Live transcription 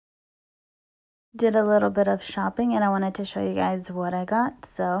Did a little bit of shopping and I wanted to show you guys what I got,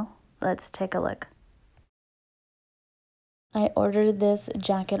 so let's take a look. I ordered this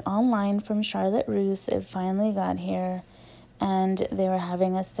jacket online from Charlotte Russe. It finally got here and they were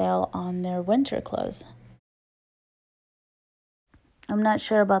having a sale on their winter clothes. I'm not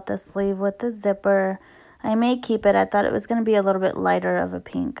sure about the sleeve with the zipper. I may keep it. I thought it was going to be a little bit lighter of a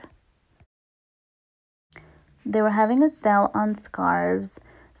pink. They were having a sale on scarves,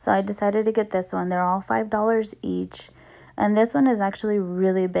 so I decided to get this one. They're all $5 each, and this one is actually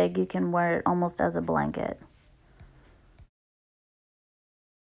really big. You can wear it almost as a blanket.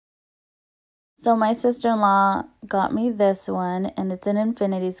 So my sister-in-law got me this one, and it's an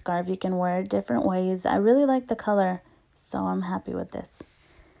infinity scarf. You can wear it different ways. I really like the color, so I'm happy with this.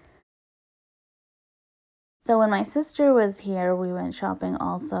 So when my sister was here, we went shopping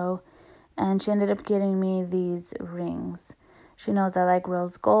also, and she ended up getting me these rings. She knows I like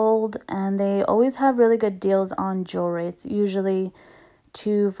rose gold, and they always have really good deals on jewelry. It's usually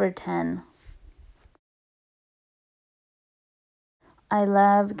 2 for $10. I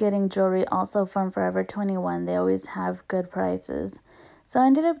love getting jewelry also from Forever 21. They always have good prices. So I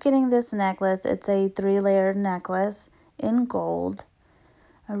ended up getting this necklace. It's a 3-layered necklace in gold.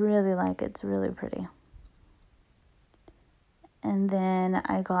 I really like it. It's really pretty. And then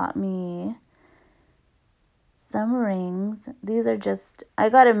I got me some rings. These are just, I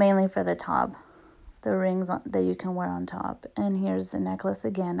got it mainly for the top. The rings that you can wear on top. And here's the necklace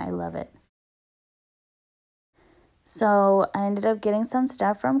again. I love it. So I ended up getting some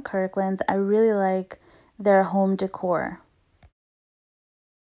stuff from Kirklands. I really like their home decor.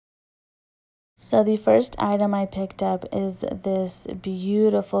 So the first item I picked up is this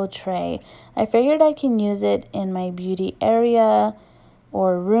beautiful tray. I figured I can use it in my beauty area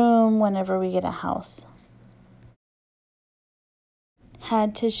or room whenever we get a house.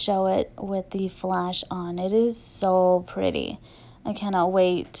 Had to show it with the flash on. It is so pretty. I cannot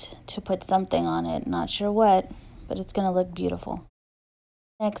wait to put something on it. Not sure what, but it's going to look beautiful.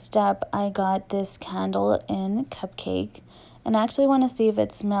 Next up, I got this candle in cupcake, and I actually want to see if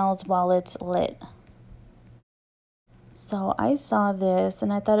it smells while it's lit. So I saw this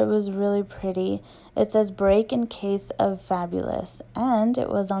and I thought it was really pretty. It says break in case of fabulous, and it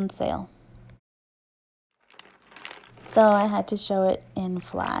was on sale. So I had to show it in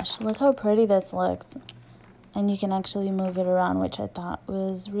flash. Look how pretty this looks. And you can actually move it around, which I thought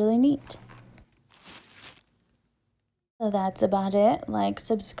was really neat. So that's about it. Like,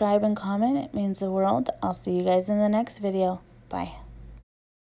 subscribe, and comment. It means the world. I'll see you guys in the next video. Bye.